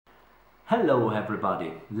Hello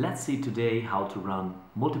everybody! Let's see today how to run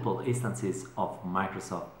multiple instances of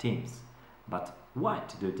Microsoft Teams. But why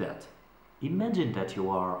to do that? Imagine that you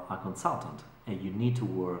are a consultant and you need to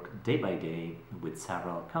work day by day with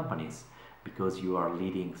several companies because you are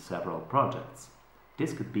leading several projects.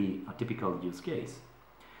 This could be a typical use case.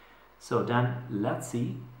 So then let's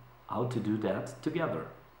see how to do that together.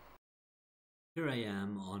 Here I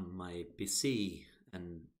am on my PC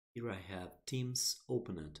and here I have Teams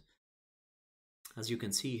opened. As you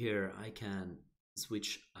can see here, I can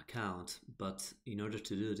switch account, but in order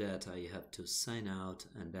to do that, I have to sign out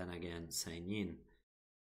and then again sign in.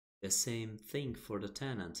 The same thing for the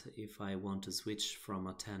tenant. If I want to switch from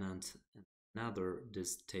a tenant to another,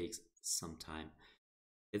 this takes some time.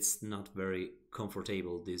 It's not very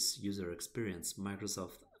comfortable, this user experience.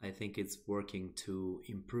 Microsoft, I think it's working to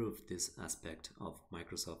improve this aspect of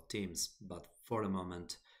Microsoft Teams, but for the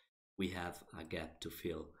moment, we have a gap to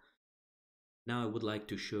fill. Now I would like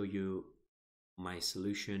to show you my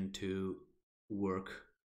solution to work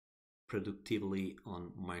productively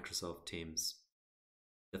on Microsoft Teams.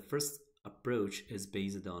 The first approach is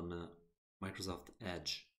based on Microsoft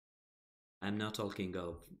Edge. I'm not talking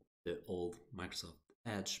of the old Microsoft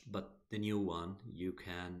Edge, but the new one. You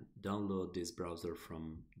can download this browser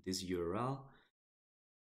from this URL,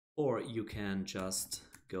 or you can just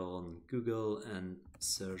go on Google and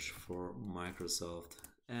search for Microsoft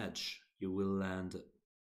Edge. You will land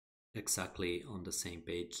exactly on the same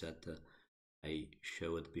page that I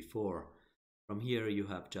showed before. From here you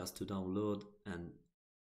have just to download and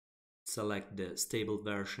select the stable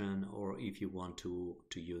version, or if you want to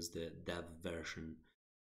use the dev version.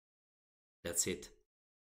 That's it.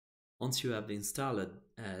 Once you have installed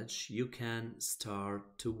Edge, you can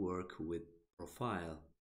start to work with Profile.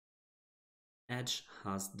 Edge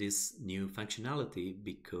has this new functionality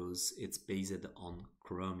because it's based on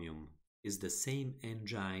Chromium. Is the same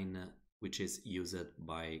engine which is used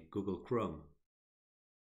by Google Chrome.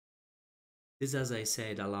 This, as I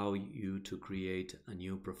said, allows you to create a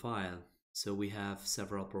new profile. So we have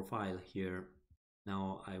several profiles here.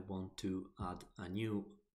 Now I want to add a new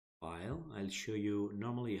file. I'll show you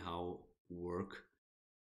normally how work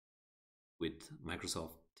with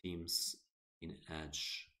Microsoft Teams in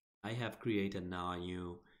Edge. I have created now a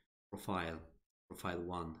new profile, profile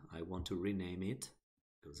 1. I want to rename it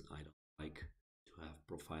because I don't like to have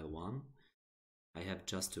profile 1. I have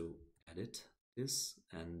just to edit this,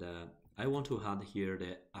 and I want to add here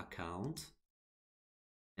the account,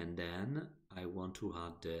 and then I want to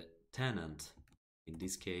add the tenant, in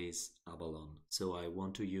this case Avalon. So I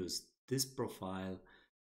want to use this profile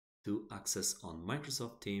to access on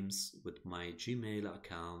Microsoft Teams with my Gmail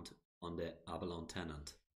account on the Avalon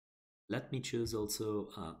tenant. Let me choose also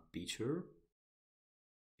a picture.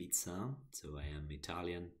 Pizza, so I am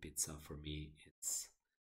Italian. Pizza for me, it's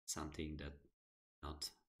something that not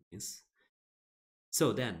is.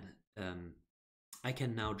 So then I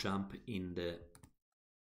can now jump in the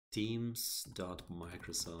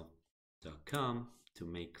teams.microsoft.com to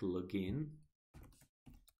make login,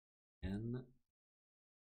 and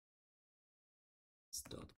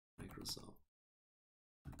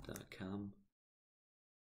 .microsoft.com.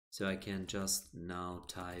 So I can just now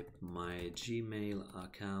type my Gmail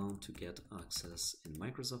account to get access in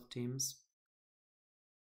Microsoft Teams.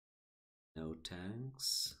 No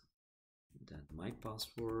thanks. Then my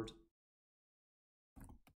password.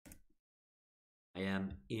 I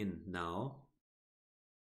am in now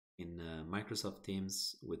in Microsoft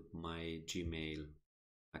Teams with my Gmail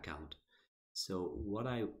account. So what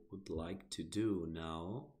I would like to do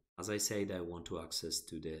now, as I said, I want to access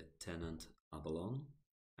to the tenant Avalon.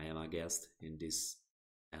 I am a guest in this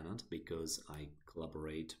tenant because I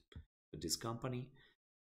collaborate with this company.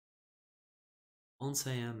 Once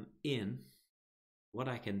I am in, what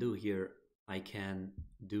I can do here, I can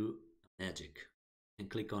do magic and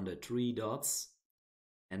click on the 3 dots,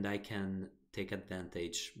 and I can take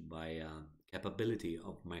advantage by capability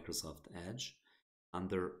of Microsoft Edge.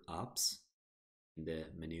 Under apps in the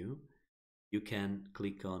menu, you can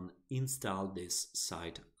click on install this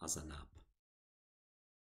site as an app.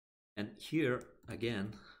 And here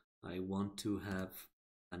again, I want to have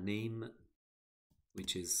a name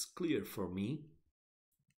which is clear for me.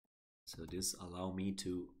 So this allows me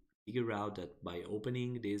to figure out that by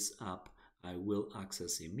opening this app, I will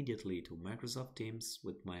access immediately to Microsoft Teams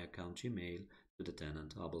with my account Gmail to the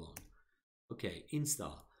tenant Avalon. Okay,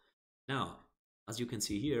 install. Now, as you can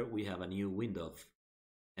see here, we have a new window,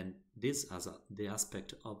 and this has the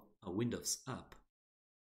aspect of a Windows app.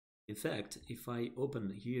 In fact, if I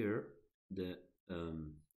open here the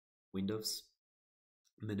Windows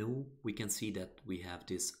menu, we can see that we have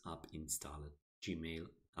this app installed, Gmail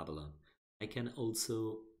Avalon. I can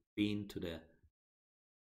also pin to the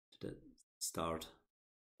start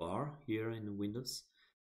bar here in Windows,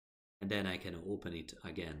 and then I can open it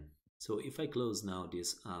again. So if I close now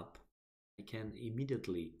this app, I can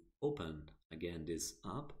immediately open again this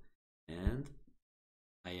app, and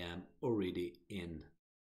I am already in.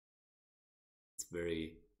 It's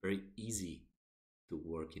very easy to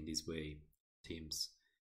work in this way. Teams.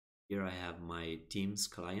 Here I have my Teams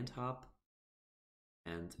client hub,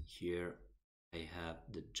 and here I have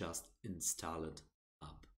the just installed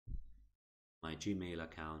app, my Gmail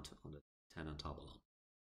account on the tenant Avalon.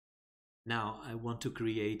 Now I want to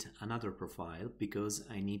create another profile because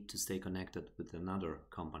I need to stay connected with another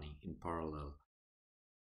company in parallel.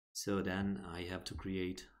 So then I have to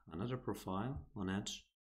create another profile on Edge.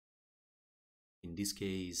 In this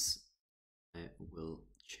case, I will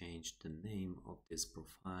change the name of this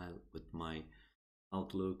profile with my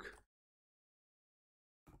Outlook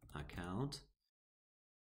account.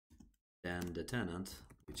 Then the tenant,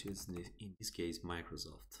 which is in this case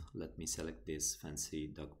Microsoft. Let me select this fancy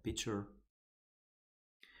dog picture.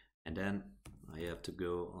 And then I have to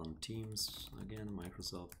go on Teams, again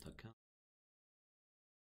Microsoft account,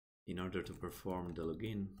 in order to perform the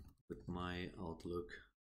login with my Outlook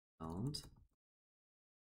account.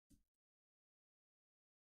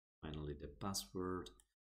 Finally the password.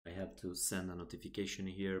 I have to send a notification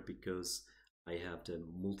here because I have the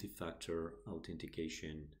multi-factor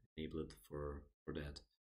authentication enabled for that.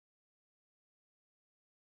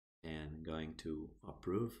 And going to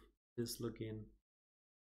approve this login.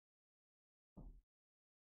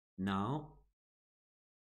 Now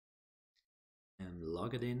I'm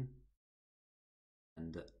logged in,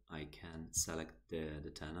 and I can select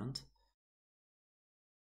the tenant.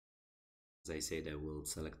 As I said, I will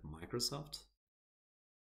select Microsoft,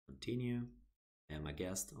 continue. I am a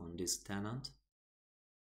guest on this tenant.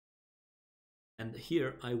 And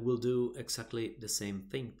here I will do exactly the same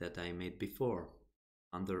thing that I made before.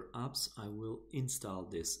 Under apps, I will install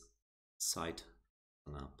this site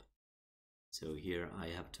app. So here I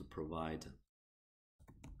have to provide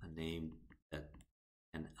a name that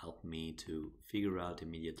can help me to figure out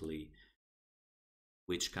immediately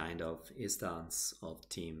which kind of instance of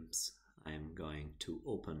Teams I am going to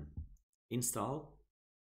open. Install,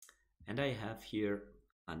 and I have here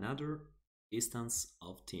another instance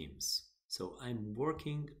of Teams. So I'm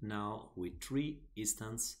working now with 3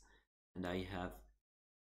 instances, and I have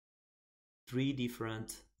 3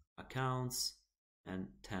 different accounts and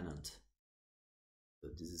tenant. So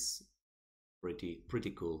this is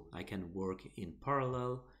pretty cool. I can work in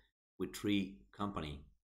parallel with 3 companies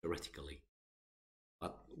theoretically,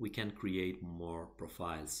 but we can create more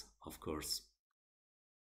profiles, of course.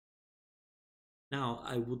 Now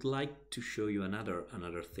I would like to show you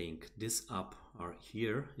another thing. This app are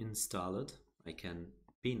here installed. I can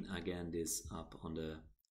pin again this app on the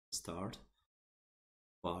start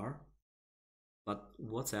bar. But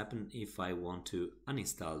what's happened if I want to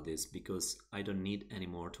uninstall this, because I don't need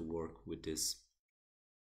anymore to work with this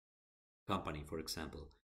company, for example.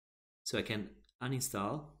 So I can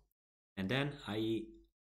uninstall, and then I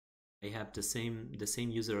have the same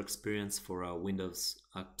user experience for a Windows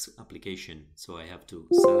application. So I have to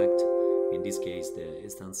select, in this case, the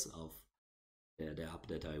instance of the app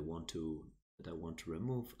that I want to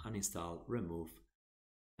remove, uninstall, remove,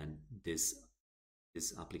 and this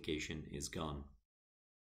application is gone.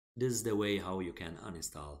 This is the way how you can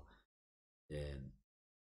uninstall the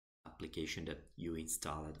application that you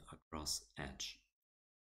installed across Edge.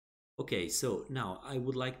 Okay, so now I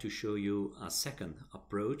would like to show you a second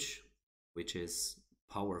approach, which is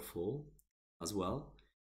powerful as well,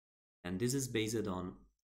 and this is based on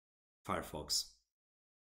Firefox.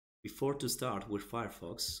 Before to start with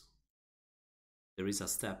Firefox, there is a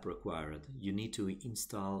step required. You need to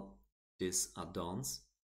install these add-ons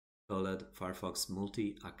called Firefox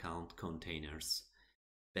multi-account containers.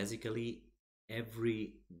 Basically,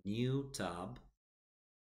 every new tab,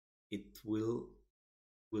 it will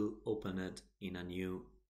open it in a new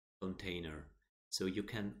container. So you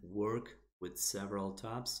can work with several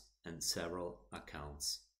tabs and several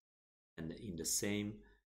accounts, and in the same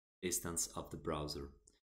instance of the browser.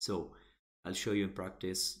 So I'll show you in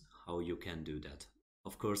practice how you can do that.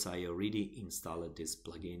 Of course, I already installed this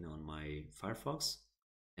plugin on my Firefox,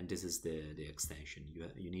 and this is the extension.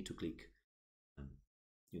 You need to click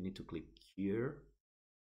here.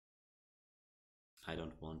 I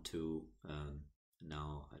don't want to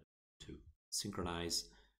now I don't want to synchronize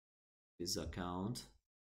this account,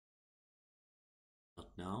 not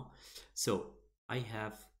now. So I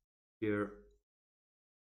have here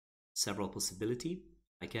several possibilities.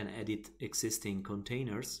 I can edit existing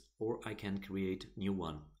containers or I can create new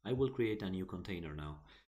one. I will create a new container now,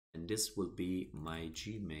 and this will be my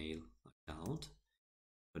Gmail account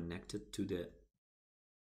connected to the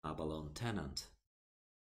Abalone tenant.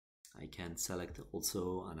 I can select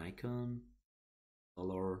also an icon,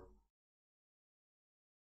 color.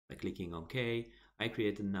 By clicking OK, I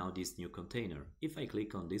created now this new container. If I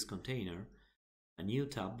click on this container, a new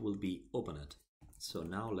tab will be opened. So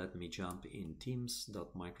now let me jump in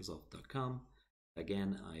teams.microsoft.com.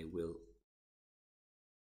 Again, I will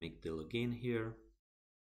make the login here,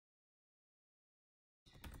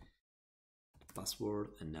 password,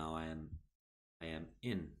 and now I am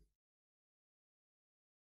in.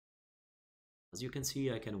 As you can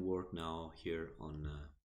see, I can work now here on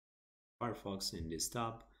Firefox in this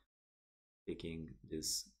tab, clicking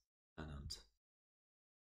this tenant.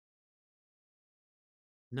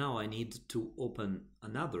 Now I need to open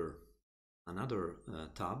another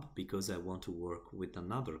tab because I want to work with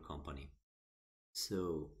another company.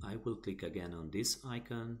 So I will click again on this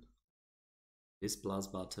icon, this plus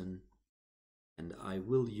button, and I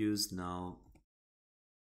will use now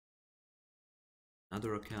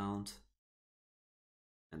another account,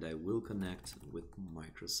 and I will connect with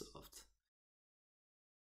Microsoft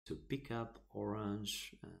to pick up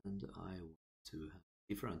Orange, and I want to have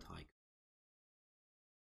different icon.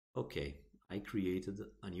 Okay, I created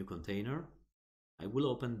a new container. I will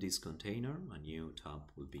open this container, a new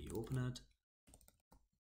tab will be opened,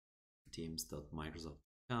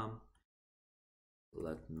 teams.microsoft.com.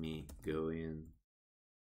 Let me go in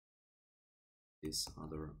this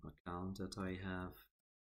other account that I have.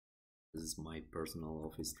 This is my personal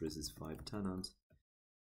Office 365 tenant,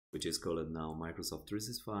 which is called now Microsoft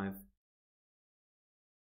 365.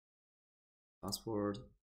 Password.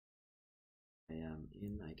 I am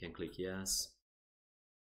in, I can click yes.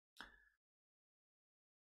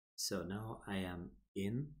 So now I am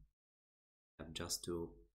in. I have just to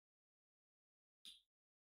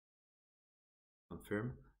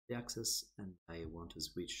confirm the access, and I want to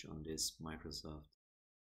switch on this Microsoft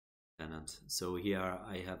tenant. So here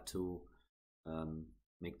I have to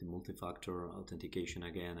make the multi-factor authentication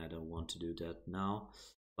again. I don't want to do that now,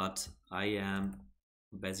 but I am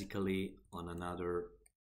basically on another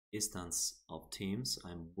instance of Teams.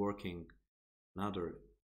 I'm working another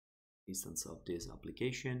instance of this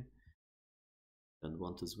application. Don't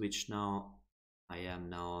want to switch now. I am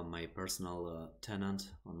now on my personal tenant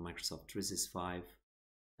on Microsoft 365,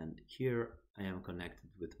 and here I am connected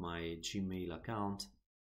with my Gmail account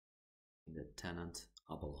in the tenant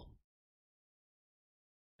Abalone.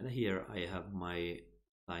 And here I have my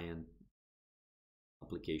client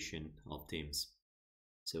application of Teams.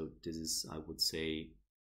 So this is, I would say,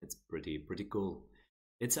 it's pretty cool.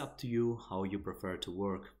 It's up to you how you prefer to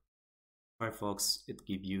work. Firefox, it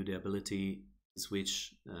gives you the ability to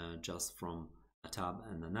switch just from a tab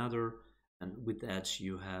and another, and with Edge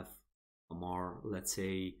you have a more, let's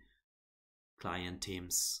say, client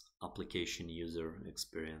Teams application user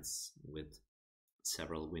experience with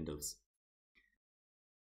several windows.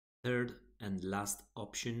 Third and last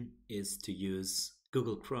option is to use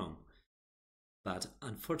Google Chrome, but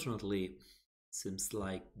unfortunately seems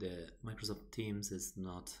like the Microsoft Teams is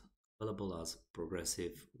not available as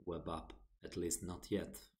progressive web app, at least not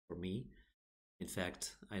yet for me. In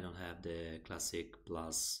fact, I don't have the classic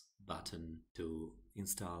plus button to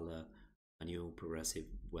install a new progressive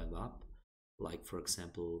web app, like for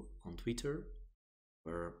example on Twitter,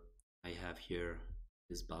 where I have here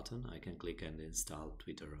this button. I can click and install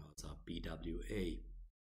Twitter as a PWA.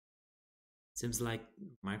 Seems like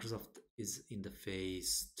Microsoft is in the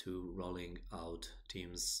phase to rolling out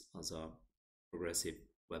Teams as a progressive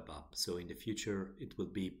web app. So in the future, it will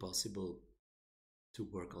be possible to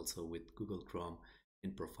work also with Google Chrome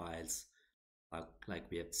in profiles, like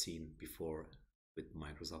we have seen before with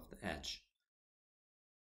Microsoft Edge.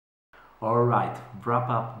 Alright, wrap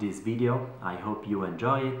up this video. I hope you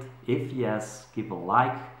enjoy it. If yes, give a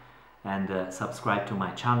like and subscribe to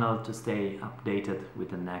my channel to stay updated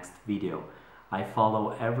with the next video. I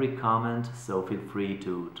follow every comment, so feel free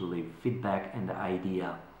to leave feedback and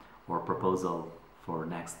idea or proposal for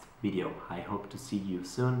next video. I hope to see you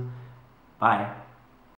soon. Bye!